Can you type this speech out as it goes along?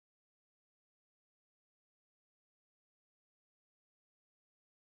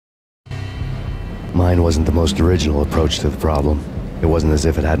Mine wasn't the most original approach to the problem. It wasn't as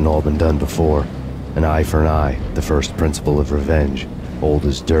if it hadn't all been done before. An eye for an eye, the first principle of revenge. Old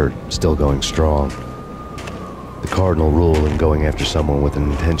as dirt, still going strong. The cardinal rule in going after someone with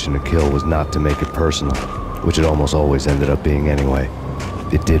an intention to kill was not to make it personal, which it almost always ended up being anyway.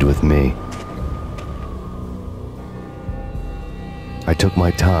 It did with me. I took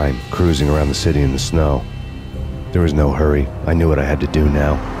my time, cruising around the city in the snow. There was no hurry. I knew what I had to do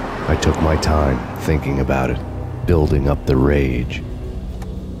now. I took my time, thinking about it, building up the rage.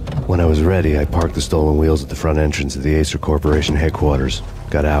 When I was ready, I parked the stolen wheels at the front entrance of the Acer Corporation headquarters.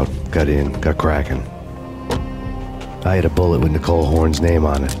 Got out, got in, got cracking. I had a bullet with Nicole Horn's name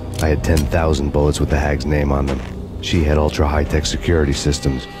on it. I had 10,000 bullets with the hag's name on them. She had ultra-high-tech security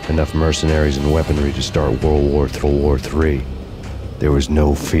systems, enough mercenaries and weaponry to start World War III. There was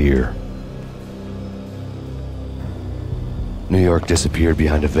no fear. New York disappeared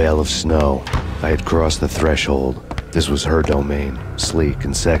behind a veil of snow. I had crossed the threshold. This was her domain, sleek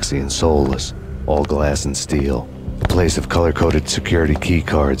and sexy and soulless, all glass and steel. A place of color-coded security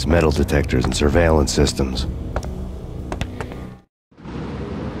keycards, metal detectors, and surveillance systems.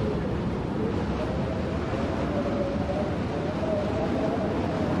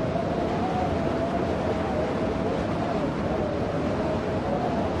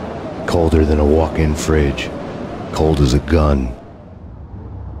 Colder than a walk-in fridge. Cold as a gun.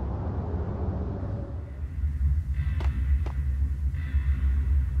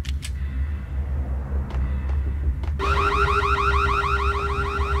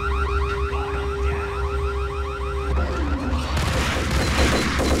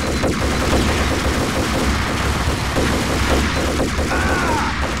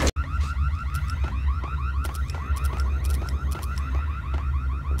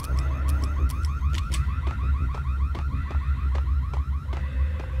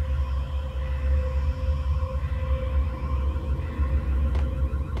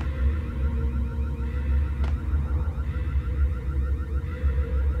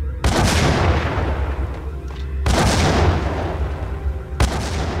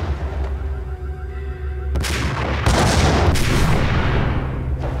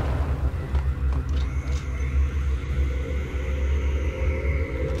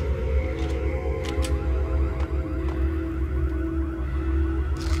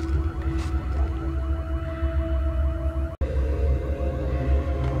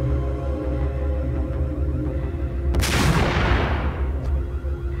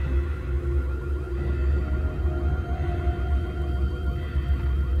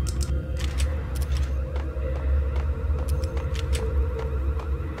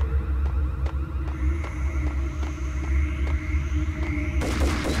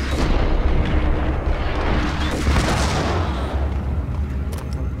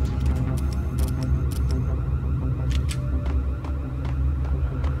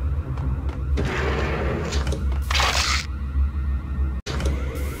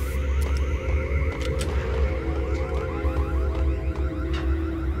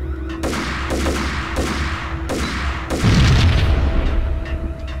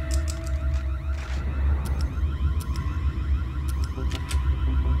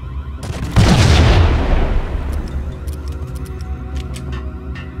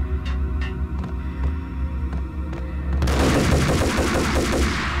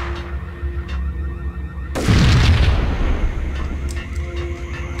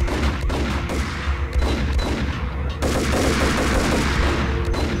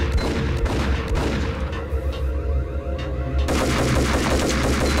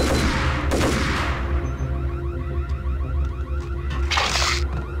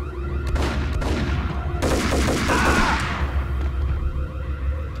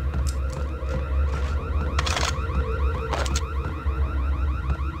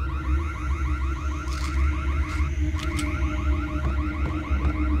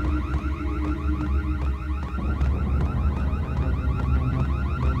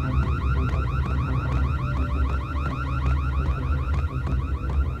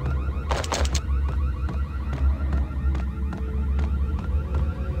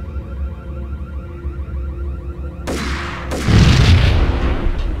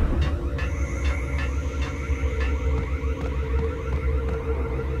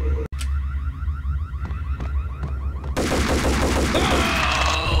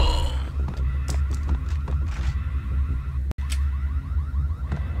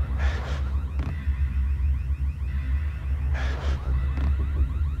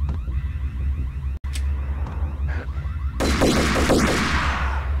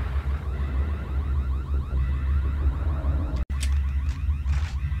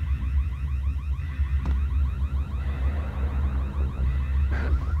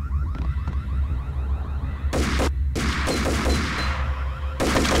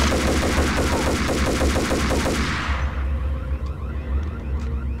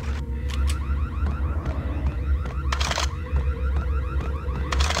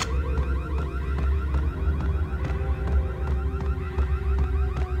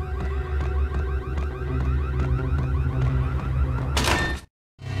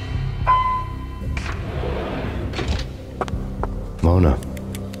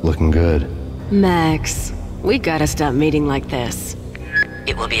 looking good. Max, we gotta stop meeting like this.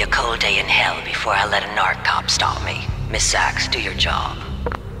 It will be a cold day in hell before I let a narc cop stop me. Miss Sachs, do your job.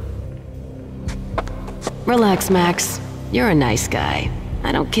 Relax, Max. You're a nice guy.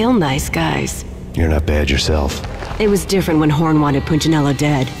 I don't kill nice guys. You're not bad yourself. It was different when Horn wanted Punchinello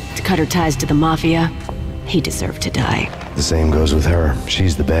dead, to cut her ties to the Mafia. He deserved to die. The same goes with her.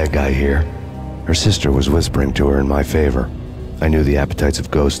 She's the bad guy here. Her sister was whispering to her in my favor. I knew the appetites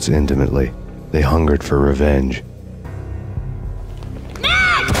of ghosts intimately. They hungered for revenge.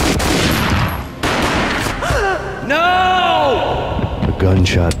 No! A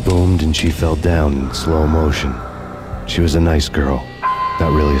gunshot boomed and she fell down in slow motion. She was a nice girl,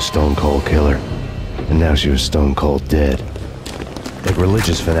 not really a stone-cold killer. And now she was stone-cold dead. Like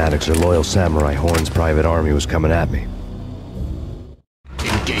religious fanatics or loyal samurai, Horn's private army was coming at me.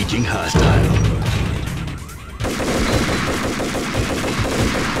 Engaging hostile.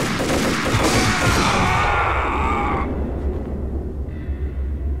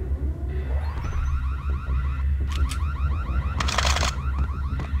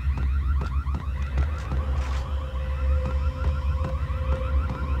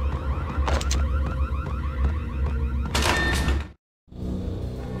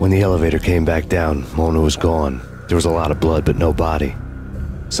 When the elevator came back down, Mona was gone. There was a lot of blood, but no body.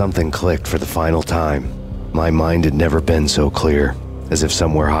 Something clicked for the final time. My mind had never been so clear, as if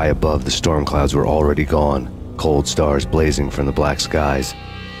somewhere high above the storm clouds were already gone, cold stars blazing from the black skies.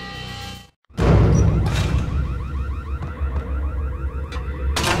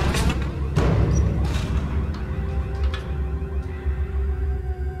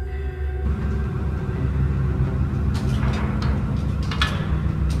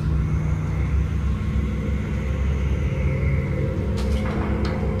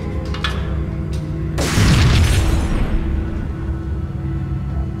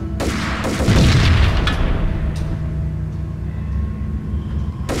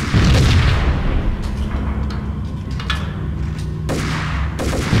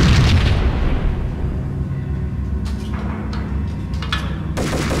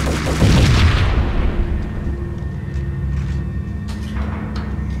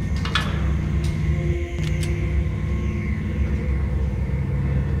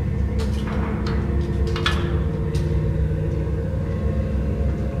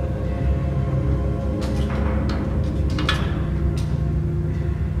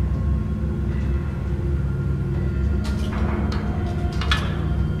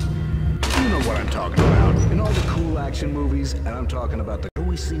 Movies, and I'm talking about it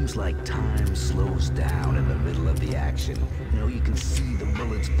always seems like time slows down in the middle of the action. You know, you can see the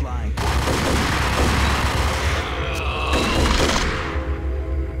bullets flying.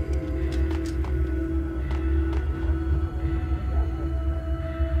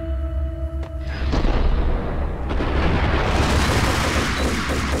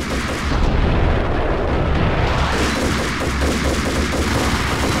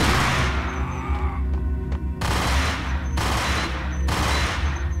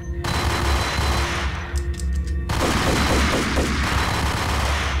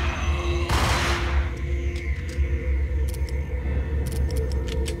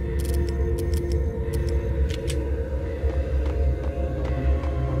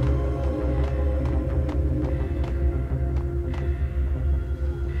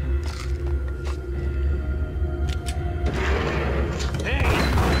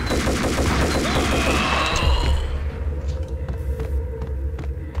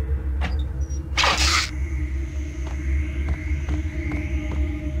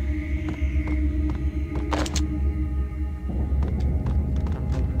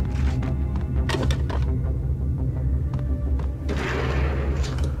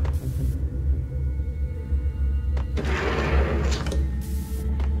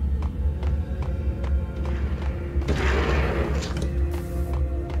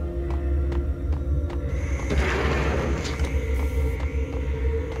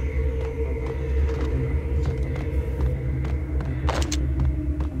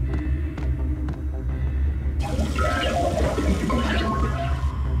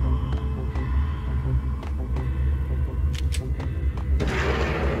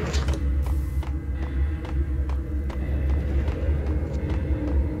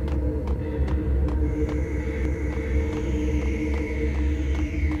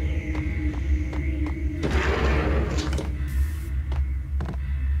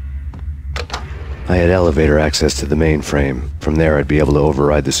 I had elevator access to the mainframe. From there, I'd be able to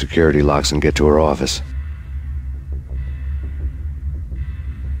override the security locks and get to her office.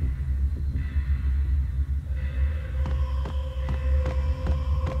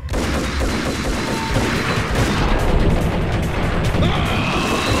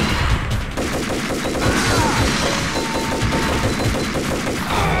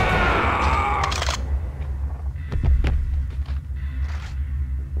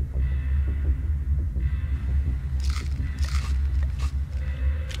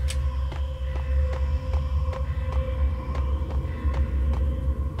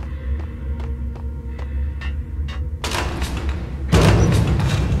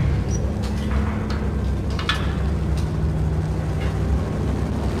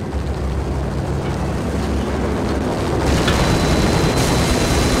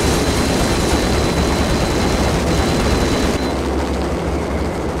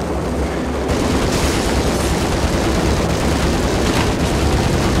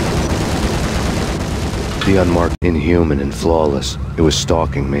 The unmarked, inhuman, and flawless. It was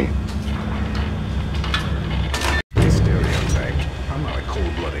stalking me. Stereotype. I'm not a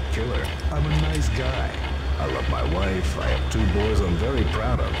cold-blooded killer. I'm a nice guy. I love my wife. I have 2 boys I'm very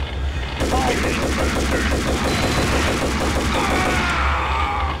proud of.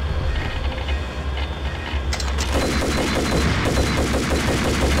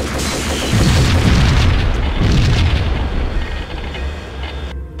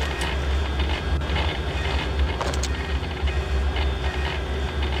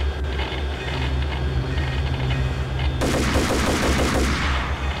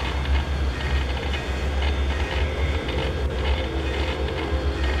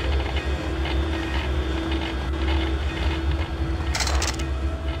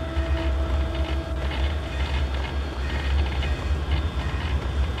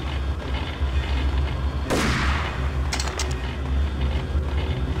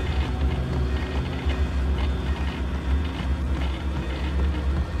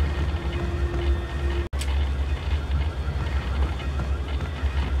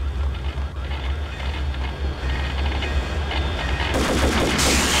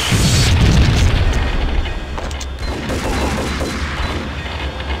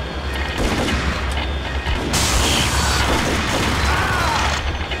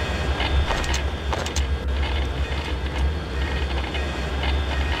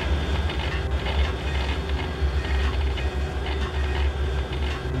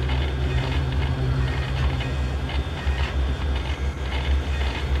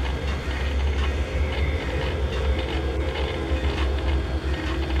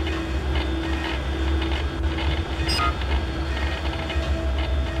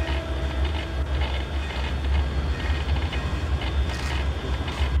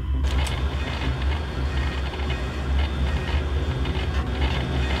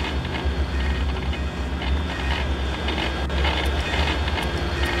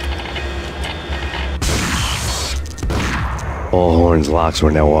 All Horn's locks were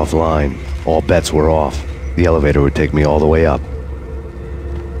now offline. All bets were off. The elevator would take me all the way up.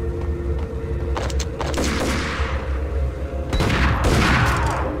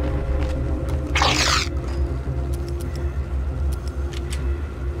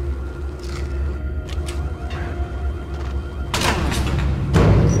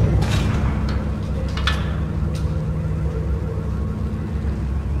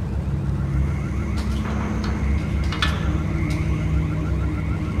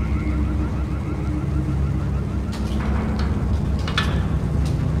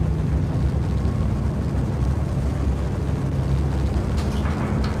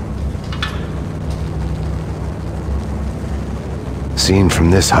 Seen from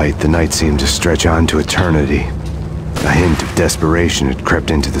this height, the night seemed to stretch on to eternity. A hint of desperation had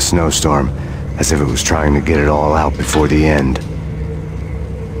crept into the snowstorm, as if it was trying to get it all out before the end.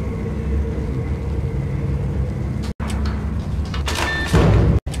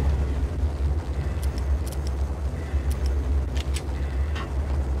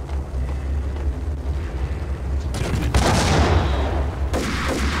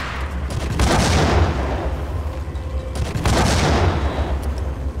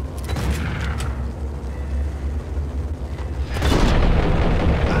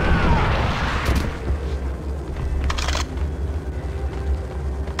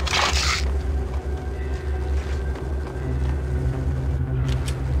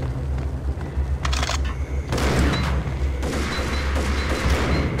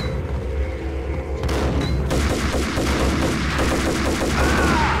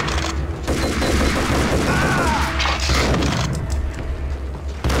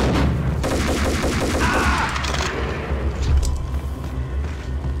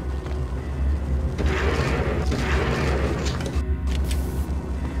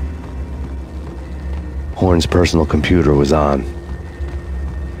 Horn's personal computer was on.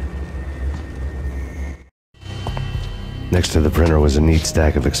 Next to the printer was a neat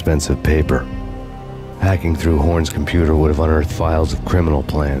stack of expensive paper. Hacking through Horn's computer would have unearthed files of criminal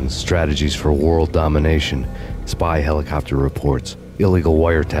plans, strategies for world domination, spy helicopter reports, illegal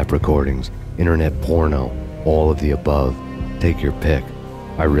wiretap recordings, internet porno, all of the above. Take your pick.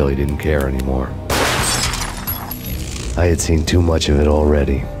 I really didn't care anymore. I had seen too much of it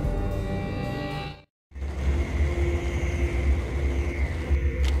already.